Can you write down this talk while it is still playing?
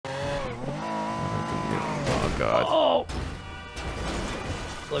God. Oh!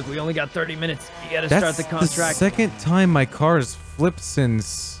 Look, we only got 30 minutes. You gotta start the contract. That's the second time my car has flipped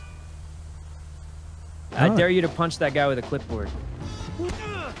since... I dare you to punch that guy with a clipboard.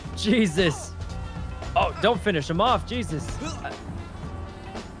 Jesus. Oh, don't finish him off. Jesus.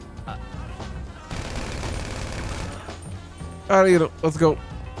 All right, let's go.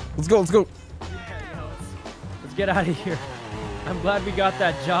 Let's go. Let's go. Yeah, let's get out of here. I'm glad we got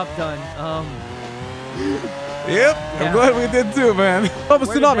that job done. Yep, yeah. I'm glad we did too, man. Oh,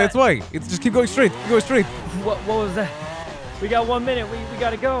 it's tsunami. It's why. It's just keep going straight. Keep going straight. What was that? We got 1 minute. We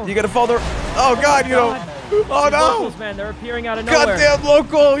gotta go. You gotta follow the... Oh, God, you know. Oh, These no. locals, man, they're appearing out of nowhere. Goddamn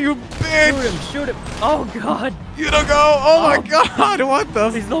local, you bitch. Shoot him. Shoot him. Oh, God. You don't go. Oh, my God. What the...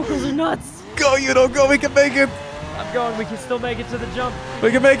 These locals are nuts. Go, you don't go. We can make it. I'm going. We can still make it to the jump.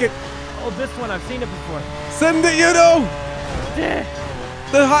 We can make it. Oh, this one. I've seen it before. Send it, you know. Yeah.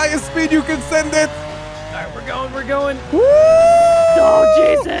 The highest speed you can send it. All right, we're going. We're going. Woo! Oh,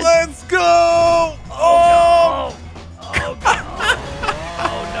 Jesus. Let's go. Oh. Oh, God.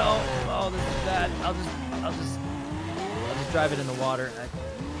 Oh, no. Oh, this is bad. I'll just drive it in the water.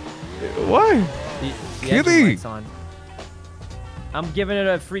 Why? The engine light's on. I'm giving it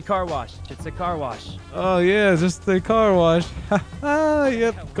a free car wash. It's a car wash. Oh, yeah, just a car wash.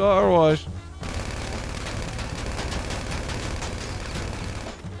 Yep, car wash.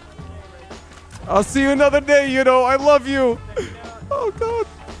 I'll see you another day, you know. I love you. Oh, God.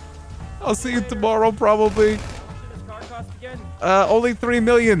 I'll see you tomorrow, probably. How much does this car cost again? Only 3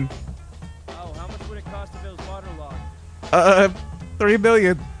 million. Oh, how much would it cost if it was waterlogged? 3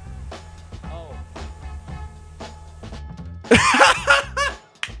 million. Oh.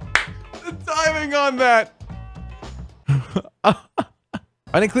 The timing on that. I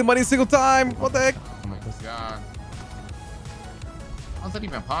didn't clean money a single time. What the heck? Oh my God. How's that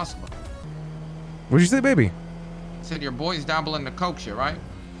even possible? What'd you say, baby? You said your boy's dabbling the coke shit, right?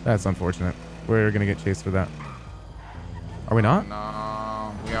 That's unfortunate. We're gonna get chased for that. Are we not?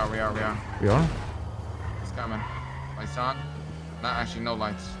 No, we are. We are? It's coming. Lights on? Not actually, no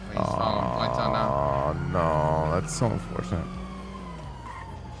lights. He's following. Lights on now. Oh, no. That's so unfortunate.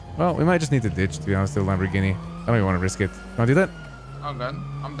 Well, we might just need to ditch, to be honest, the Lamborghini. I don't even want to risk it. Want to do that? Oh, good.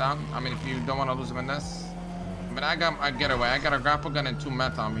 I'm down. I mean, if you don't want to lose him in this. I mean, I get away. I got a grapple gun and 2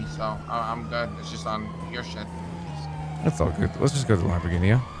 meth on me, so I'm good. It's just on your shit. That's all good. Let's just go to the Lamborghini,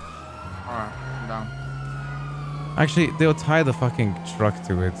 yeah? Alright, I'm down. Actually, they'll tie the fucking truck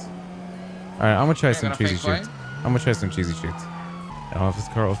to it. Alright, I'm gonna try some cheesy shit. I'm gonna try some cheesy shit. I don't know if this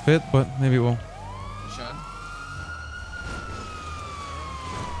car will fit, but maybe it will. You should.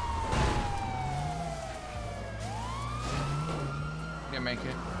 You didn't make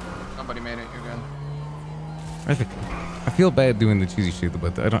it. Nobody made it. You're good. I feel bad doing the cheesy shit,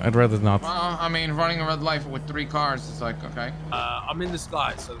 but I'd rather not. Well, I mean, running a red light with 3 cars is like, okay. I'm in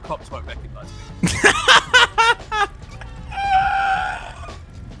disguise, so the cops won't recognize me.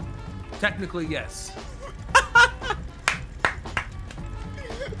 Technically, yes.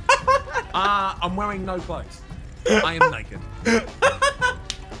 I'm wearing no clothes. I am naked.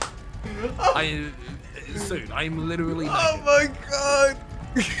 Soon, I am literally naked. Oh my God.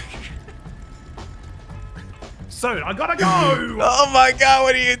 Soon, I gotta go. Oh my God,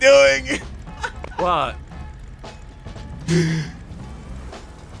 what are you doing? What?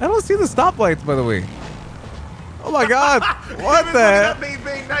 I don't see the stoplights, by the way. Oh my God. What the heck? Me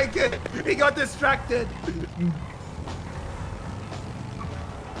being naked. He got distracted.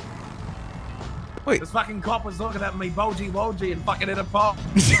 Wait. This fucking cop was looking at me, bulgy and fucking in a pop.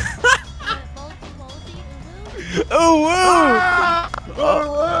 Oh, woo! Ah!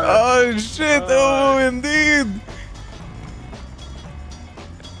 Oh, shit. Oh, indeed.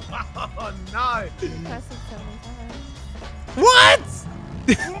 Oh, no. What?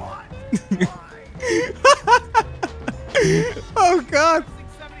 Oh, God.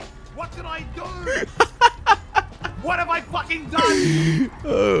 What did I do? What have I fucking done?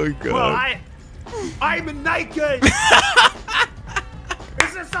 Oh, God. Well, I'm naked.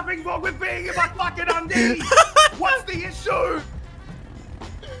 Is there something wrong with being in my fucking undies? What's the issue?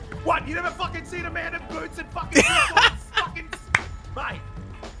 What? You never fucking seen a man in boots and fucking fucking mate?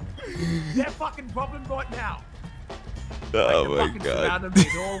 They're fucking problem right now. Oh my fucking God. surrounded me.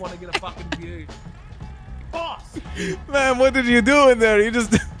 They all want to get a fucking view. Boss! Man, what did you do in there? You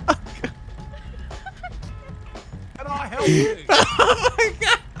just... Can I help you? Oh my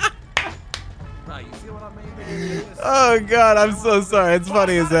God. Mate, you see what I mean? Oh God, I'm so sorry. It's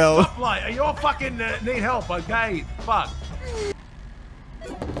funny as hell. Stoplight. You all fucking need help, okay? Fuck.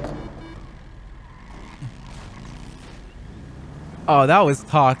 Oh, that was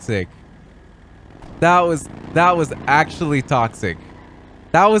toxic. That was That was actually toxic.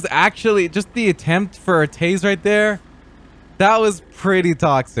 That was actually just the attempt for a tase right there. That was pretty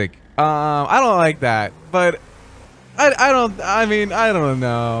toxic. I don't like that, but I don't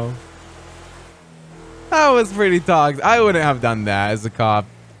know. That was pretty toxic. I wouldn't have done that as a cop.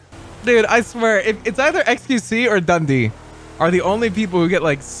 Dude, I swear, if it's either XQC or Dundee are the only people who get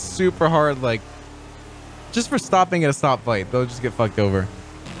like super hard, like just for stopping at a stoplight. They'll just get fucked over.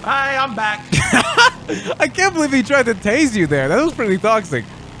 Hi, I'm back. I can't believe he tried to tase you there. That was pretty toxic.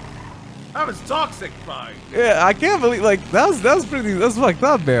 That was toxic, bro. Yeah, I can't believe like that was fucked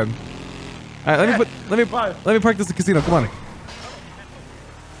up, man. All right, let me park this at the casino. Come on.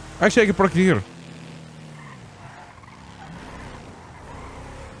 Actually, I can park it here.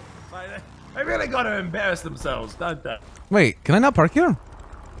 They really got to embarrass themselves, don't they? Wait, can I not park here?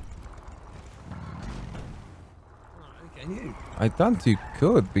 Can you? I thought you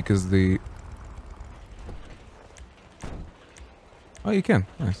could because the. Oh, you can.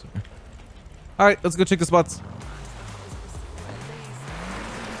 Nice. All right, let's go check the spots.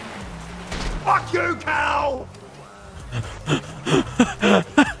 Fuck you, Cal!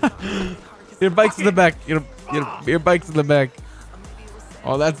 Your bike's in the back. Your bike's in the back.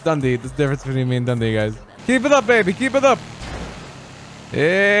 Oh, that's Dundee. There's the difference between me and Dundee, guys. Keep it up, baby. Keep it up.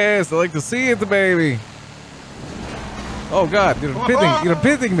 Yes, I like to see it, baby. Oh God, you're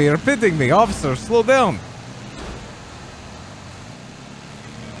pitting me. You're pitting me, officer. Slow down.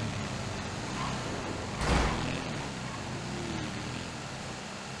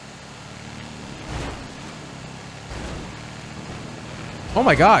 Oh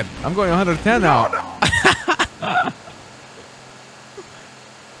my God, I'm going 110 now.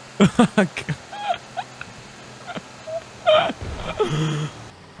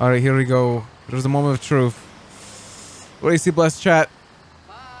 All right, here we go. There's a moment of truth. Racy, bless chat.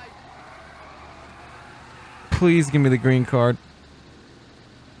 Please give me the green card.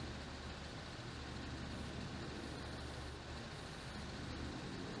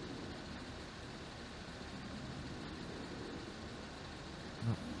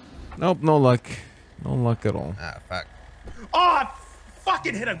 Nope, no luck. No luck at all. Ah, fuck. Oh, I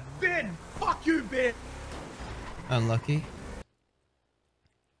fucking hit a bin. Fuck you, bin. Unlucky.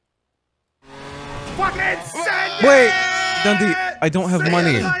 Fucking send it! Wait, Dundee, I don't have See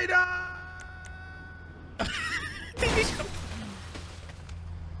money. you later.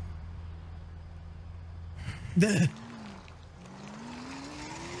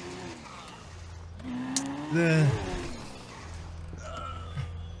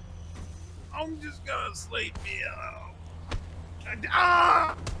 I'm just gonna sleep here.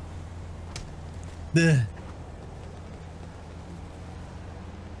 Ah!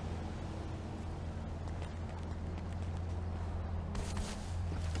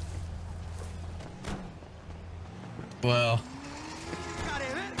 Well.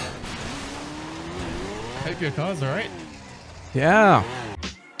 Hope your car's alright. Yeah.